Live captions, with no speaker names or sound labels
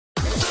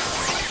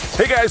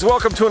Hey guys,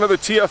 welcome to another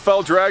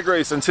TFL drag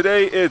race, and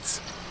today it's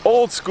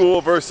old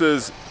school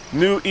versus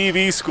new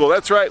EV school.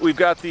 That's right, we've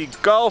got the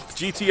Golf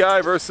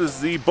GTI versus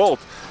the Bolt.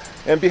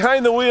 And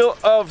behind the wheel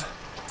of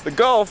the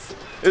Golf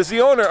is the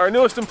owner, our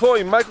newest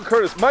employee, Michael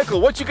Curtis. Michael,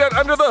 what you got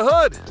under the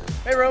hood?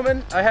 Hey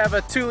Roman, I have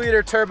a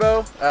 2-liter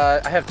turbo.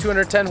 I have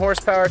 210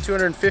 horsepower,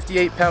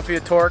 258 pound-feet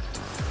of torque.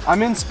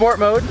 I'm in sport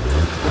mode,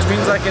 which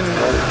means I can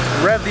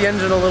rev the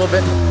engine a little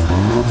bit.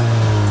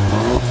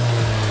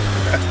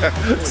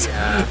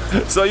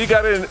 So you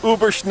got it in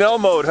Uber Schnell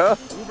mode, huh?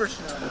 Uber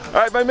Schnell. All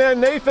right, my man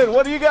Nathan,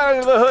 what do you got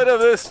under the hood of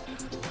this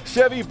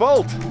Chevy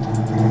Bolt?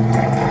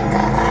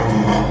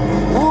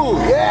 Ooh,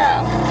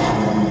 yeah!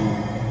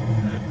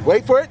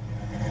 Wait for it.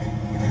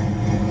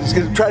 Just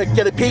gonna try to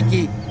get it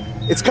peaky.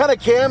 It's kind of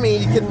cammy,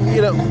 you can,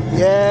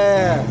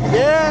 yeah.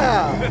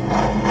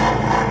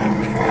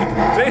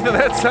 Nathan,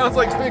 that sounds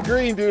like Big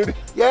Green, dude.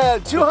 Yeah,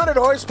 200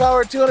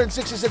 horsepower,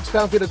 266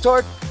 pound-feet of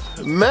torque.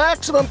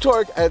 Maximum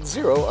torque at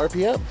 0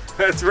 RPM.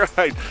 That's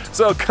right.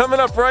 So coming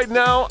up right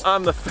now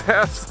on the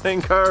Fast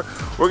Lane car,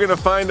 we're gonna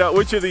find out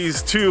which of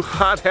these two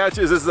hot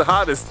hatches is the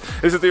hottest.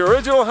 Is it the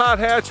original hot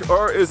hatch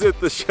or is it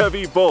the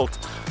Chevy Bolt?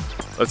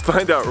 Let's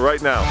find out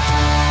right now.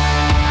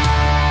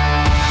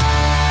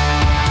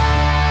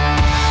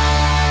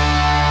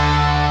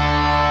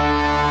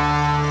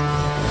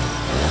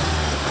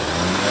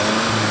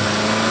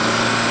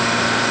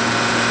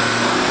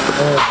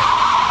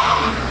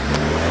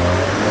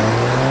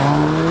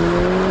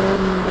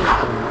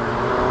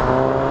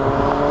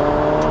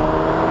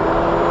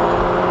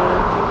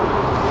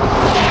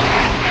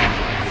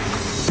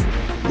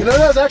 You know,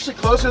 that was actually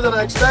closer than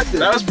I expected.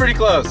 That was pretty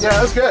close. Yeah,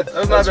 that was good. That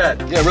was not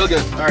bad. Yeah, real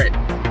good. All right.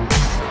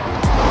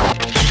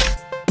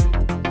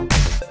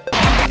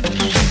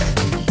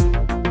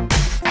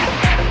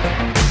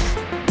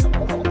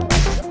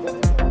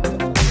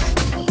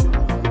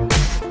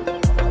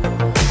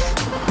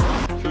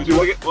 Should we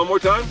do it one more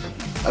time?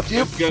 Up to you.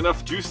 You got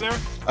enough juice there?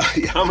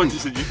 Yeah. How much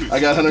does it use? I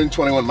got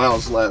 121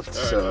 miles left,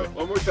 All right, so. all right,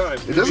 one more time.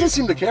 It doesn't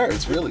seem to care,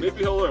 it's really. Maybe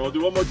he'll learn. We'll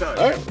do one more time.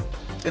 All right.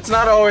 It's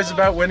not always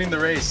about winning the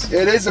race.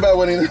 It is about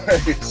winning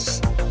the race.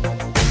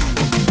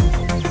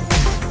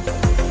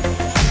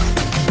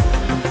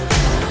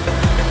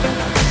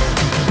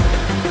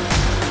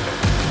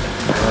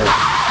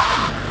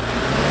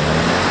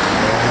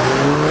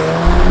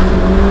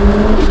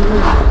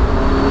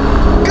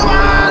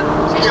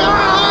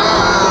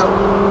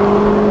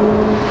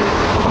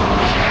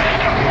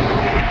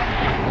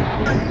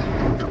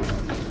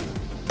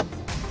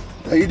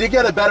 You did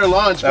get a better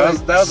launch. That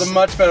was a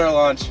much better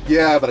launch.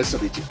 Yeah, but I still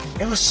beat you.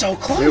 It was so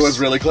close. It was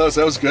really close.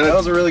 That was good. That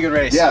was a really good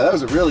race. Yeah, that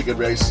was a really good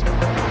race.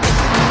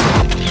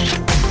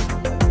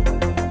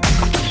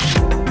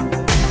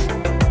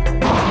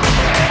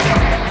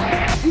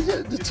 You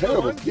did a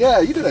terrible. Yeah,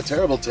 you did a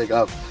terrible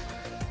takeoff.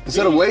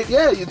 Instead of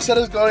instead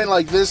of going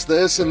like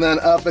this, and then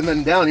up and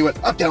then down, you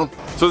went up, down.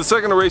 So the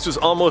second race was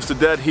almost a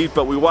dead heat,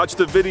 but we watched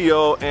the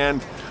video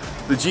and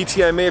the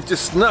GTI may have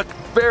just snuck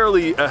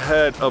barely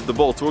ahead of the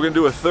Bolt. So we're gonna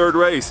do a third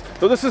race.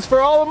 So this is for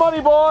all the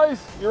money,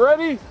 boys. You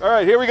ready? All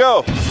right, here we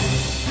go.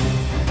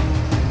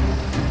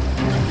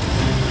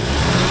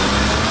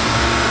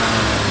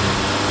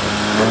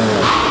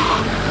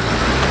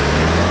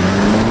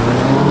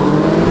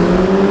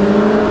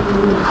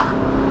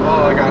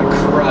 Oh, I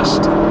got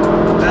crushed.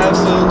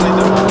 Absolutely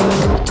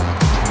demolished.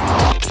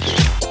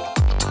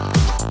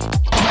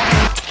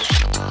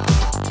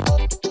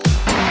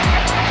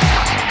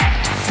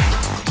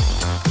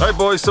 All right,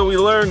 boys, so we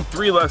learned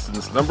 3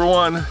 lessons. Number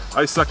 1,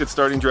 I suck at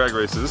starting drag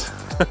races.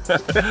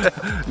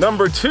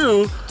 Number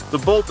 2, the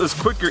Bolt is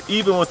quicker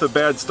even with a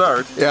bad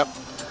start. Yep.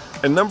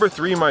 And number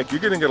 3, Mike,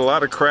 you're gonna get a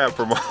lot of crap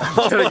from all.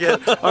 I'm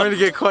gonna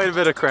get quite a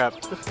bit of crap.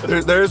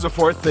 There is a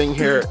fourth thing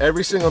here.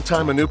 Every single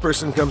time a new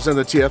person comes in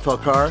the TFL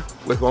car,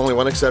 with only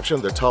one exception,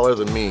 they're taller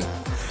than me.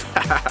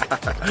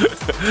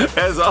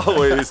 As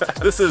always,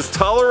 this is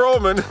Taller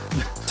Roman.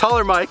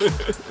 Taller Mike.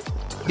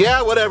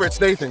 Yeah, whatever,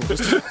 it's Nathan.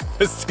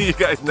 See you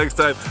guys next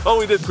time. Oh,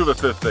 we did prove a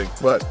 5th thing.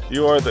 What?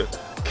 You are the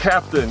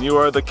captain. You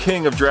are the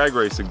king of drag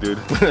racing, dude.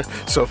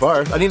 So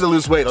far. I need to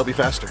lose weight, I'll be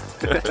faster.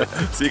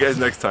 See you guys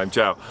next time.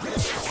 Ciao.